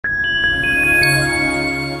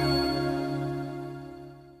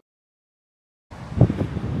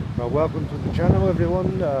Well, welcome to the channel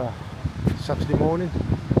everyone. Saturday morning.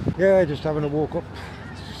 Yeah, just having a walk up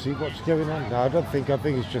to see what's going on. No, I think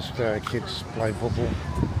it's just kids playing football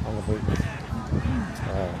on the beach.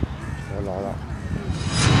 Like that.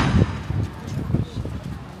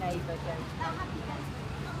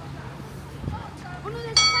 Oh no,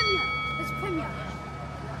 there's Premier.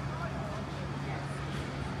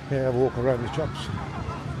 Yeah, walk around the shops.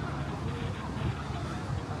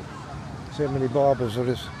 See how many barbers there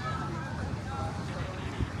is.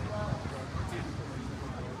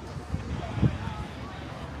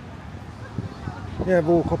 Yeah,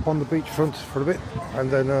 walk up on the beachfront for a bit and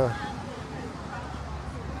then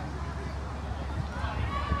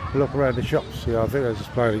look around the shops. Yeah, I think they're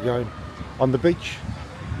just playing a game on the beach.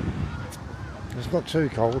 It's not too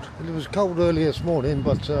cold. It was cold earlier this morning,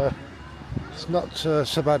 but it's not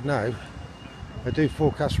so bad now. They do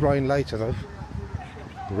forecast rain later though.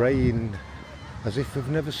 Rain as if we've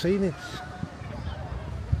never seen it.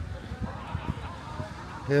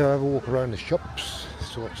 Yeah, I have a walk around the shops,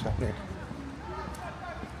 see what's happening.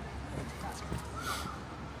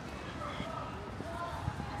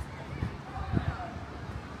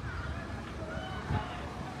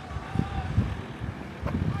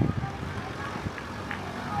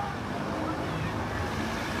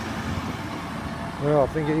 Well, I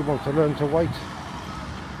think he wants to learn to wait.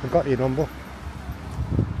 I've got your number.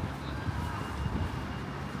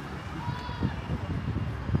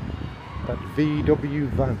 That VW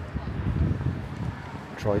van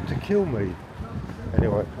tried to kill me.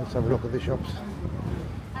 Anyway, let's have a look at the shops.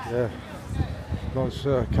 Yeah, nice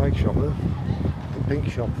cake shop there. The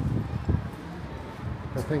pink shop.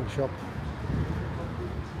 The pink shop.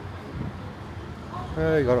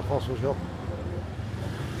 There you got a fossil shop.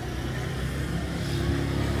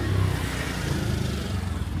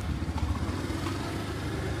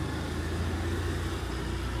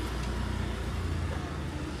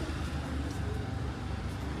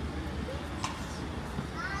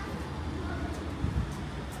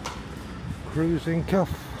 Cruising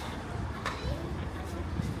cuff.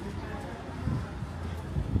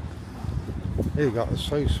 Here you go, it's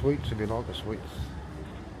so sweet to be like a sweet.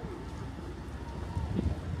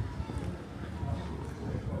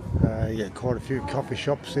 Yeah, quite a few coffee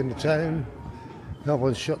shops in the town. That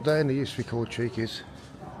one's shut down. They used to be called Cheekies,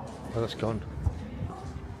 but that's gone.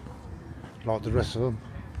 Like the rest of them,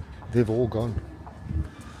 they've all gone.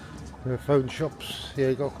 There are phone shops. Yeah,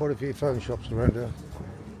 you got quite a few phone shops around here.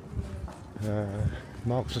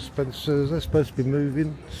 Marks and Spencer's, they're supposed to be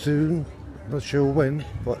moving soon, not sure when,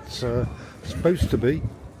 but supposed to be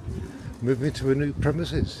moving to a new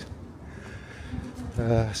premises.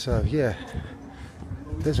 So yeah,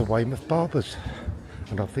 there's a Weymouth Barbers,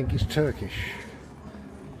 and I think it's Turkish.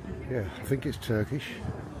 Yeah, I think it's Turkish.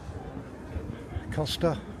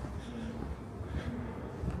 Costa.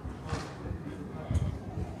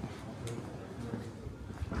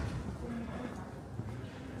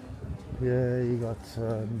 Yeah, you got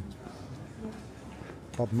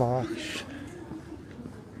Bob Marsh,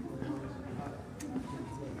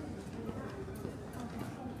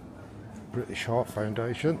 British Heart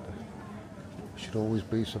Foundation, should always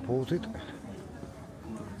be supported.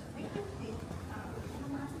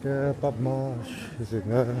 Yeah, Bob Marsh is in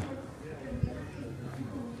there.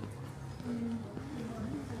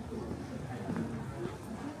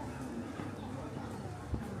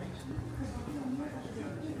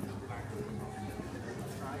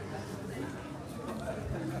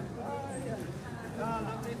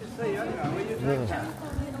 Yeah.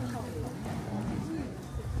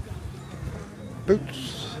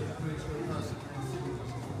 Boots.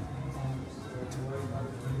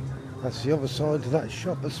 That's the other side of that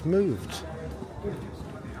shop that's moved.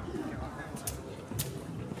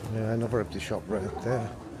 Yeah, another empty shop right there.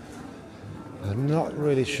 I'm not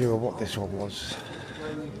really sure what this one was,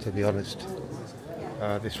 to be honest.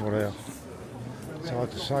 This one here. It's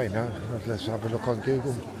hard to say now. Let's have a look on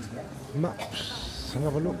Google Maps. And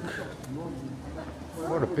have a look.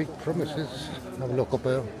 What a big premises. Have a look up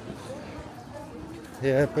here.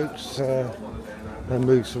 Yeah, Boots, they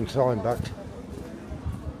moved some time back.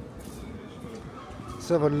 Let's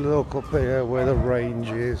have a look up here where the range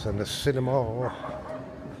is and the cinema.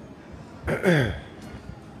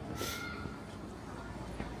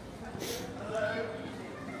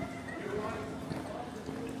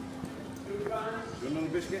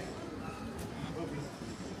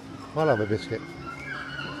 I'll have a biscuit.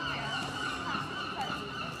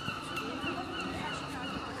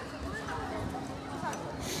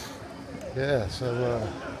 Yeah, so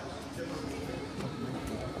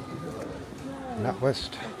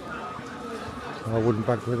NatWest, I wouldn't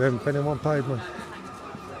bank with them if anyone paid me.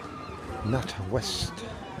 Nat West.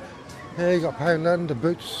 Yeah, you got Poundland, the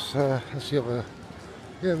Boots. That's the other.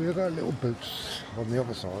 Yeah, we've got little Boots on the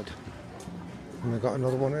other side. And we've got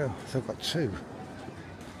another one here. So we've got two.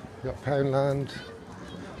 You've got Poundland.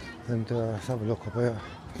 And let's have a look up here.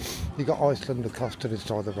 You got Iceland across to this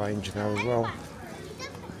side of the range now as well.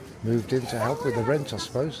 Moved in to help with the rent, I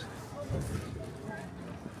suppose.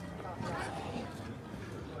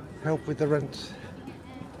 Help with the rent.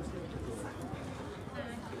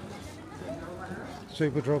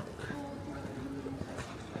 Superdrug.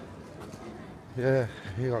 Yeah,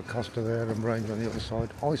 you got Costa there and range on the other side.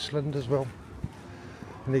 Iceland as well.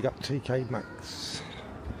 And you got TK Maxx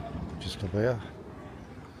just up here.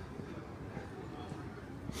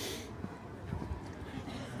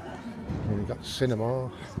 And you got Cinema,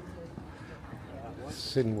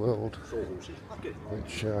 Cin World,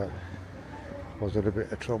 which was in a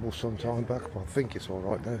bit of trouble some time back, but I think it's all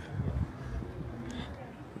right now.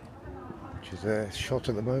 Which is there, shot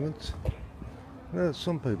at the moment. There's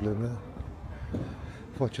some people in there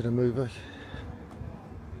watching a movie.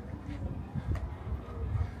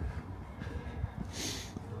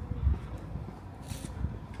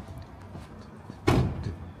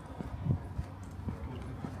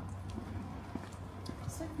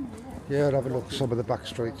 Yeah, I'll have a look at some of the back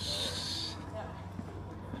streets.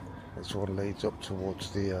 This one leads up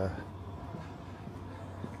towards the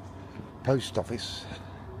post office,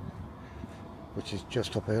 which is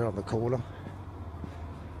just up here on the corner.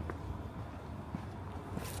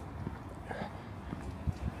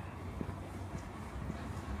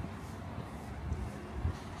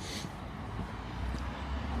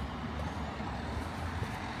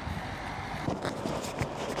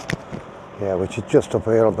 Yeah, which is just up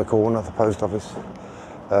here on the corner of the post office.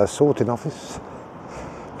 Sorting office,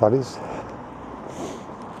 that is.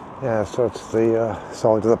 Yeah, so it's the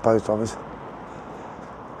side of the post office.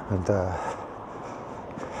 And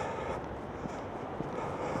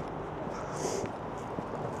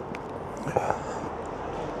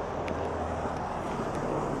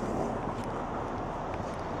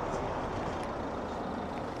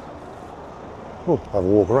oh, have a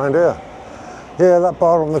walk around here. Yeah, that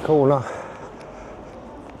bar on the corner.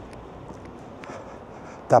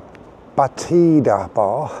 The Batida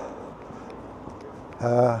bar.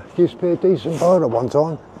 Used to be a decent bar at one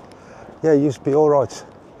time. Yeah, used to be alright.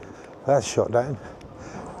 That's shut down.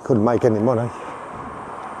 Couldn't make any money.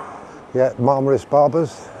 Yeah, Marmaris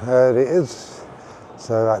Barbers, there it is.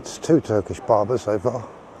 So that's 2 Turkish barbers so far.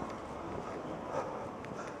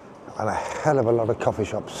 And a hell of a lot of coffee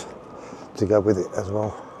shops to go with it as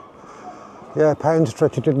well. Yeah, pound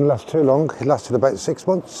stretcher didn't last too long. It lasted about 6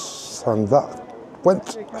 months, and that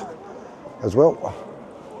went as well.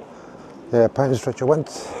 Yeah, pound stretcher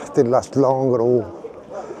went. Didn't last long at all.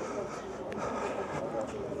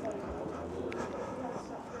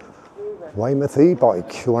 Weymouth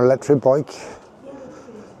e-bike. You want an electric bike?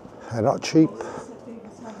 They're not cheap.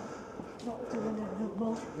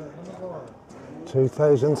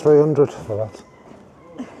 2,300 for that.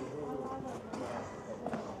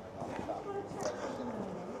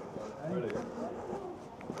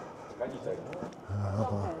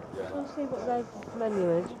 Let's see what their menu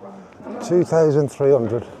is.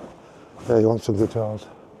 2,300. Yeah, you want some guitars?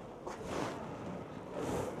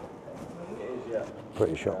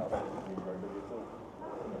 Pretty shop.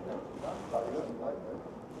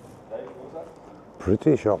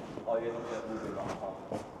 Pretty shop.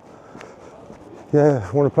 Yeah,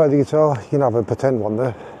 if you want to play the guitar, you can have a pretend one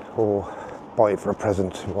there, or buy it for a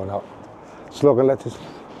present, why not? Slug and lettuce.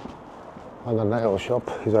 And the nail shop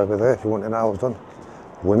is over there if you want your nails done.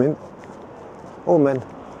 Women, or men,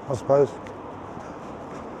 I suppose.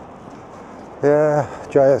 Yeah,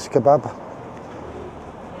 JS kebab.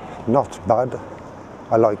 Not bad.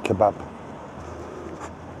 I like kebab.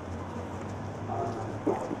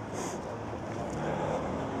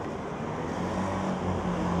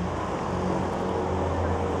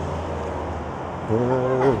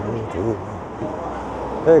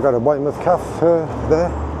 There you got a Weymouth Cafe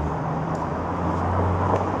there.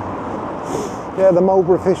 Yeah, the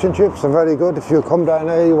Marlborough fish and chips are very good. If you come down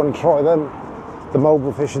here, you want to try them. The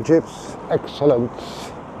Marlborough fish and chips, excellent.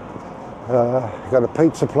 Got a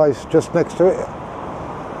pizza place just next to it.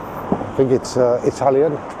 I think it's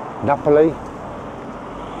Italian, Napoli,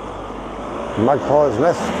 Magpie's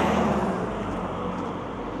Nest.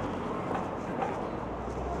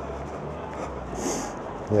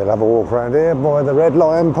 Yeah, have a walk around here by the Red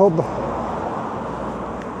Lion pub.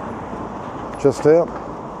 Just here.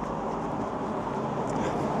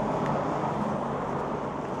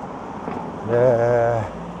 Yeah.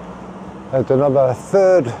 There's another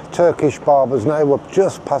third Turkish barbers now. We're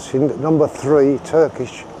just passing number 3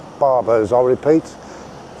 Turkish barbers. I repeat,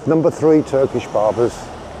 number 3 Turkish barbers.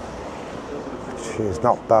 She's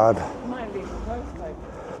not bad.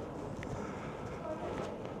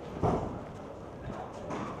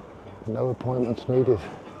 No appointments needed.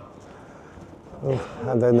 Oh,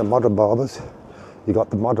 and then the modern barbers. You got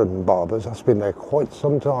the modern barbers. That's been there quite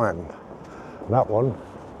some time. That one.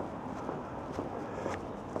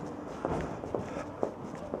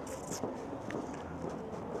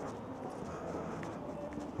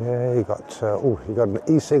 Yeah, you got an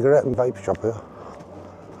e-cigarette and vape shop here.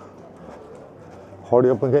 Hurry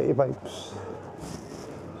up and get your vapes.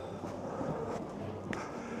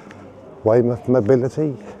 Weymouth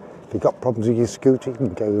Mobility. If you've got problems with your scooter, you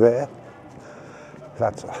can go there.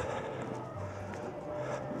 That's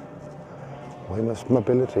Weymouth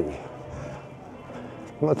Mobility.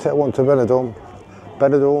 I'm going to take one to Benidorm.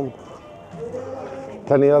 Benidorm.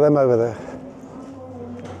 Plenty of them over there.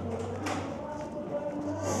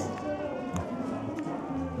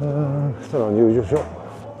 It's an unusual shop.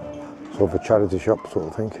 Sort of a charity shop sort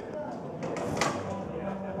of thing.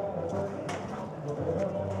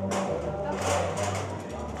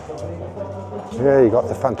 Yeah, you got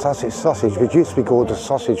the fantastic sausage, which used to be called the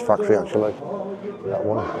Sausage Factory actually. That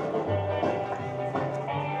one.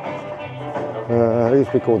 It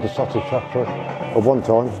used to be called the Sausage Factory at one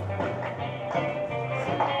time.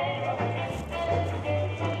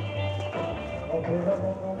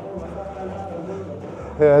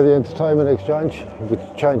 Yeah, the entertainment exchange. You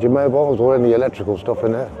could change your mobiles or any electrical stuff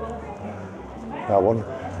in there. That one.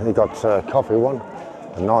 And you got a coffee one,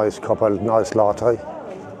 a nice cup, a nice latte.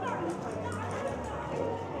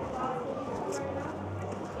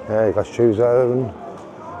 Yeah, you got Shoe Zone,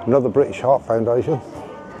 another British Heart Foundation.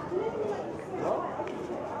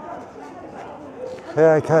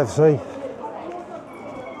 Yeah, KFC.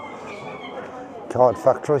 Card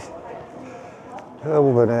Factory.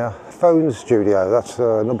 Over now. Phone Studio, that's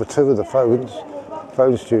number 2 of the phones.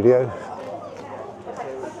 Phone Studio.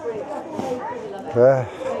 Yeah.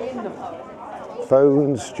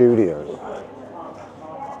 Phone Studio.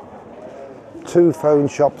 2 phone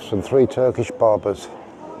shops and 3 Turkish barbers.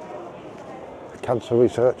 Cancer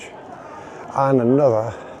research. And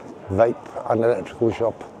another vape and electrical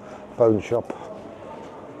shop. Phone shop.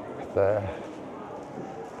 There.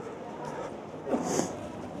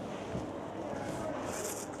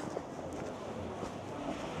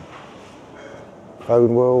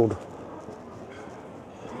 Phone World,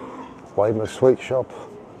 Weymouth Sweet Shop,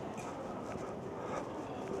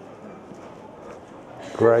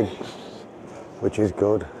 Greg's, which is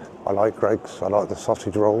good. I like Greg's, I like the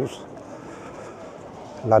sausage rolls.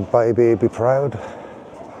 Lad baby, be proud.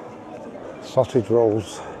 Sausage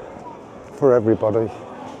rolls for everybody.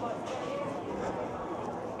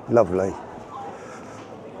 Lovely.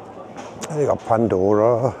 And you got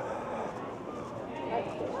Pandora.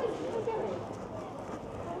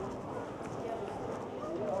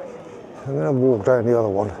 I'm going to walk down the other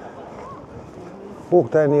one.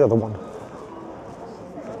 Walk down the other one.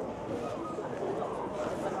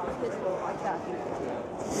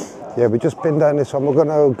 Yeah, we've just been down this one. We're going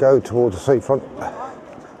to go towards the seafront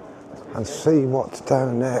and see what's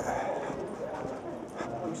down there.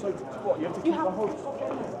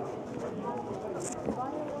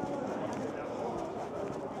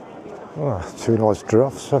 Oh, 2 nice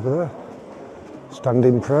giraffes over there.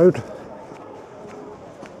 Standing proud.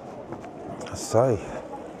 Say.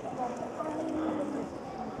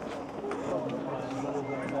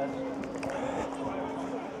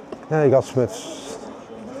 Yeah, you got Smith's.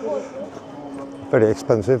 Very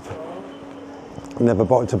expensive. Never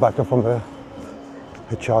bought tobacco from there.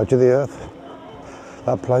 They charge you the earth.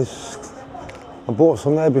 That place. I bought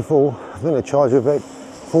some there before. I think they charge you about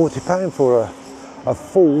 £40 for a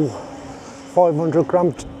full 500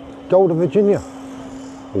 gram Golden Virginia.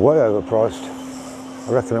 Way overpriced.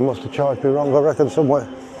 I reckon I must have charged me wrong, I reckon somewhere.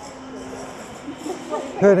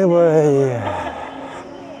 Anyway,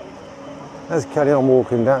 let's carry on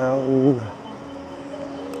walking down.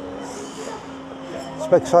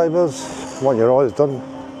 Specsavers, want your eyes done.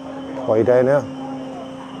 Way down here.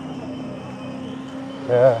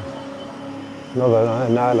 Yeah, another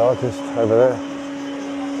nail artist over there.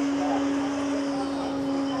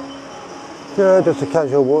 Yeah, just a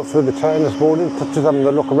casual walk through the town this morning, just having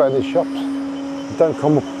a look around the shops. Don't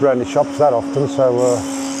come up around the shops that often, so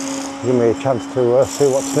give me a chance to see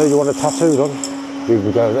what's new. You want a tattoo done? You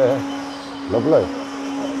can go there. Lovely.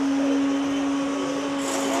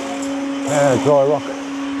 Yeah, Dry Rock.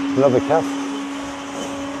 Another cafe.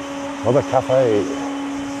 Another cafe.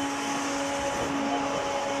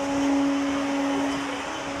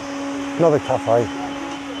 another cafe.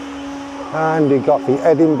 And you got the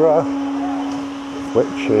Edinburgh,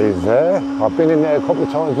 which is there. I've been in there a couple of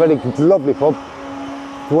times, very good, lovely pub.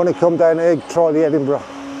 If you want to come down here, try the Edinburgh.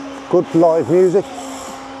 Good live music,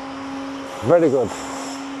 very good,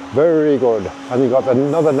 very good. And you got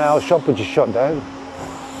another nail shop which is shut down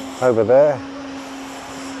over there.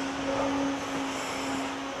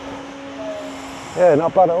 Yeah,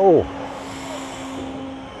 not bad at all.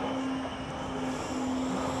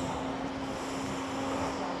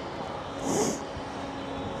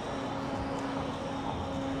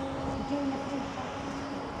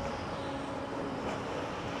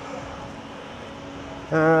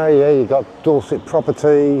 Yeah, you got Dorset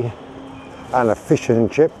property and a fish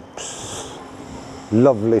and chips.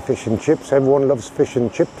 Lovely fish and chips. Everyone loves fish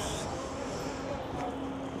and chips.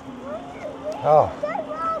 Oh,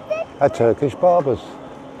 a Turkish Barbers.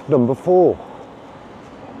 Number 4.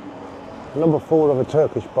 Number 4 of a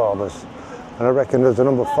Turkish Barbers. And I reckon there's a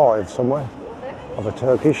number 5 somewhere of a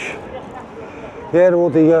Turkish. Yeah, all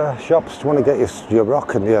the shops, you want to get your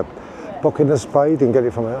rock and your buck in the spade, you can get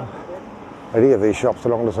it from here. Any of these shops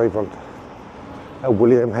along the seafront.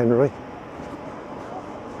 William Henry.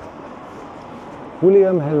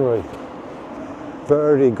 William Henry.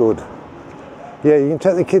 Very good. Yeah, you can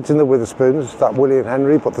take the kids in the Witherspoons, that William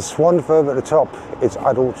Henry, but the Swan further at the top, it's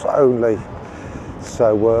adults only.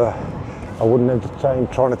 So I wouldn't entertain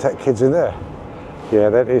trying to take kids in there. Yeah,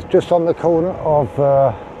 that is just on the corner of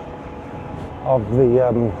the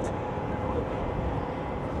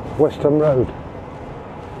Western Road.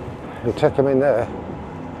 You take them in there.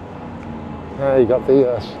 You got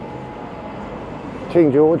the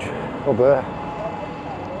King George up there,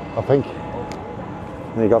 I think.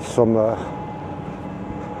 And you got some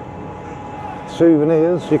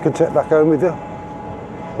souvenirs you can take back home with you.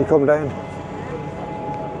 You come down.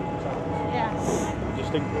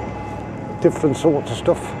 Different sorts of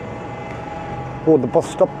stuff. All the bus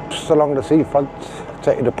stops along the seafront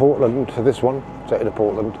take you to Portland. To this one, take you to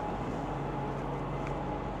Portland.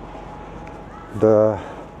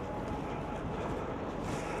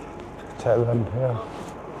 Tell them, yeah.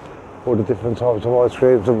 All the different types of ice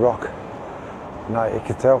creams and rock. Now you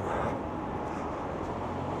can tell.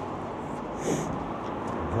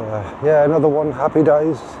 Yeah, another one, Happy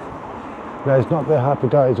Days. No, it's not the Happy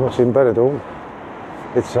Days what's in Benidorm.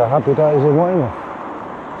 It's Happy Days in Weymouth.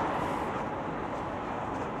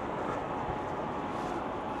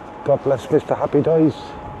 God bless Mr. Happy Days.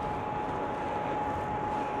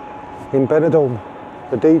 In Benidorm,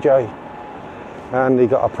 the DJ. And he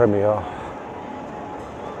got a premiere.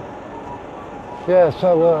 Yeah,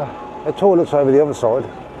 so the toilets over the other side.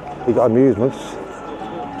 You got amusements.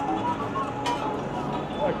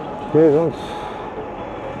 Amusements.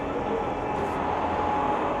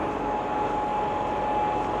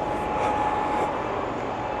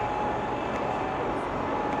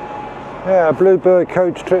 Yeah, Bluebird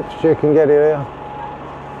coach trips you can get here.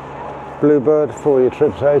 Bluebird for your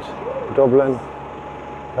trips out. Dublin,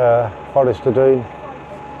 Forester Dean,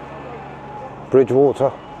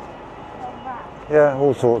 Bridgewater. Yeah,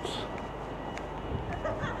 all sorts.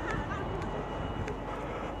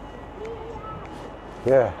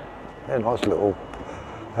 Yeah, nice little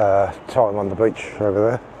time on the beach over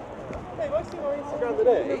there. Hey, have I seen on Instagram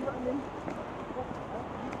today?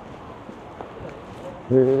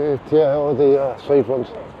 Yeah, all the seafronts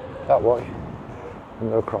that way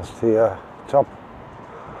and across the top.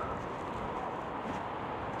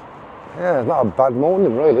 Yeah, it's not a bad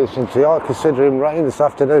morning really, since we are considering rain this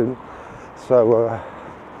afternoon. So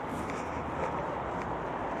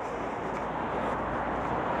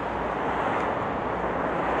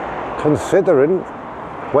considering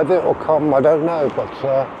whether it will come, I don't know, but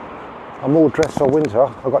I'm all dressed for winter.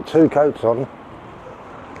 I've got 2 coats on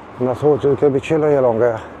and I thought it was going to be chilly along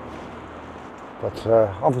here, but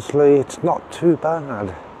obviously it's not too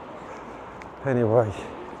bad. Anyway,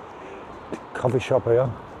 coffee shop here,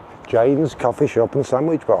 Jane's Coffee Shop and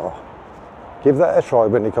Sandwich Bar. Give that a try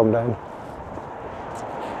when you come down.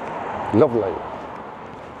 Lovely.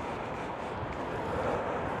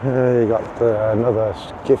 You got another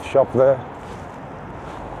gift shop there.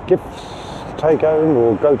 Gifts to take home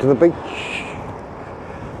or go to the beach.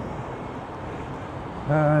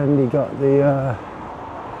 And you got the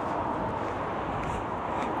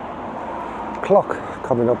clock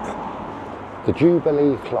coming up. The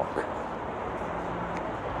Jubilee clock.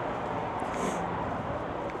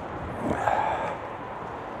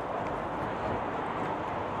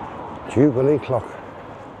 Jubilee clock.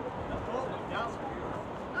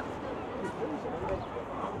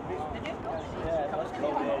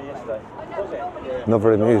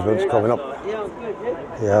 Another amusement's coming up.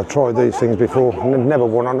 Yeah, I've tried these things before and never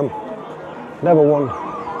won on them. Never won.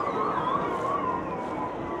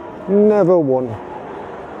 Never won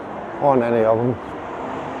on any of them.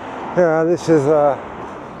 Yeah, this is,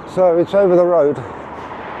 so it's over the road.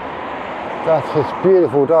 That's this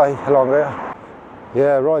beautiful day along here.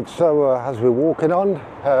 Yeah, right, so as we're walking on,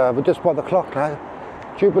 we're just by the clock now.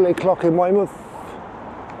 Jubilee clock in Weymouth.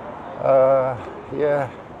 Yeah,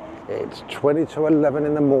 it's 20 to 11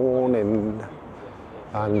 in the morning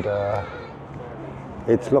and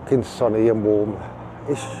it's looking sunny and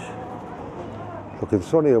warm-ish. Looking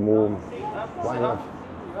sunny and warm. Weymouth.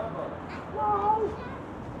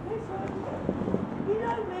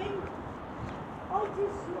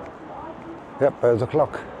 Yep, there's the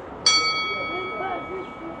clock.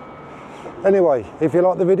 Anyway, if you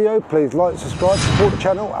like the video, please like, subscribe, support the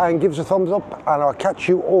channel and give us a thumbs up, and I'll catch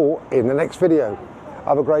you all in the next video.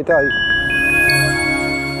 Have a great day.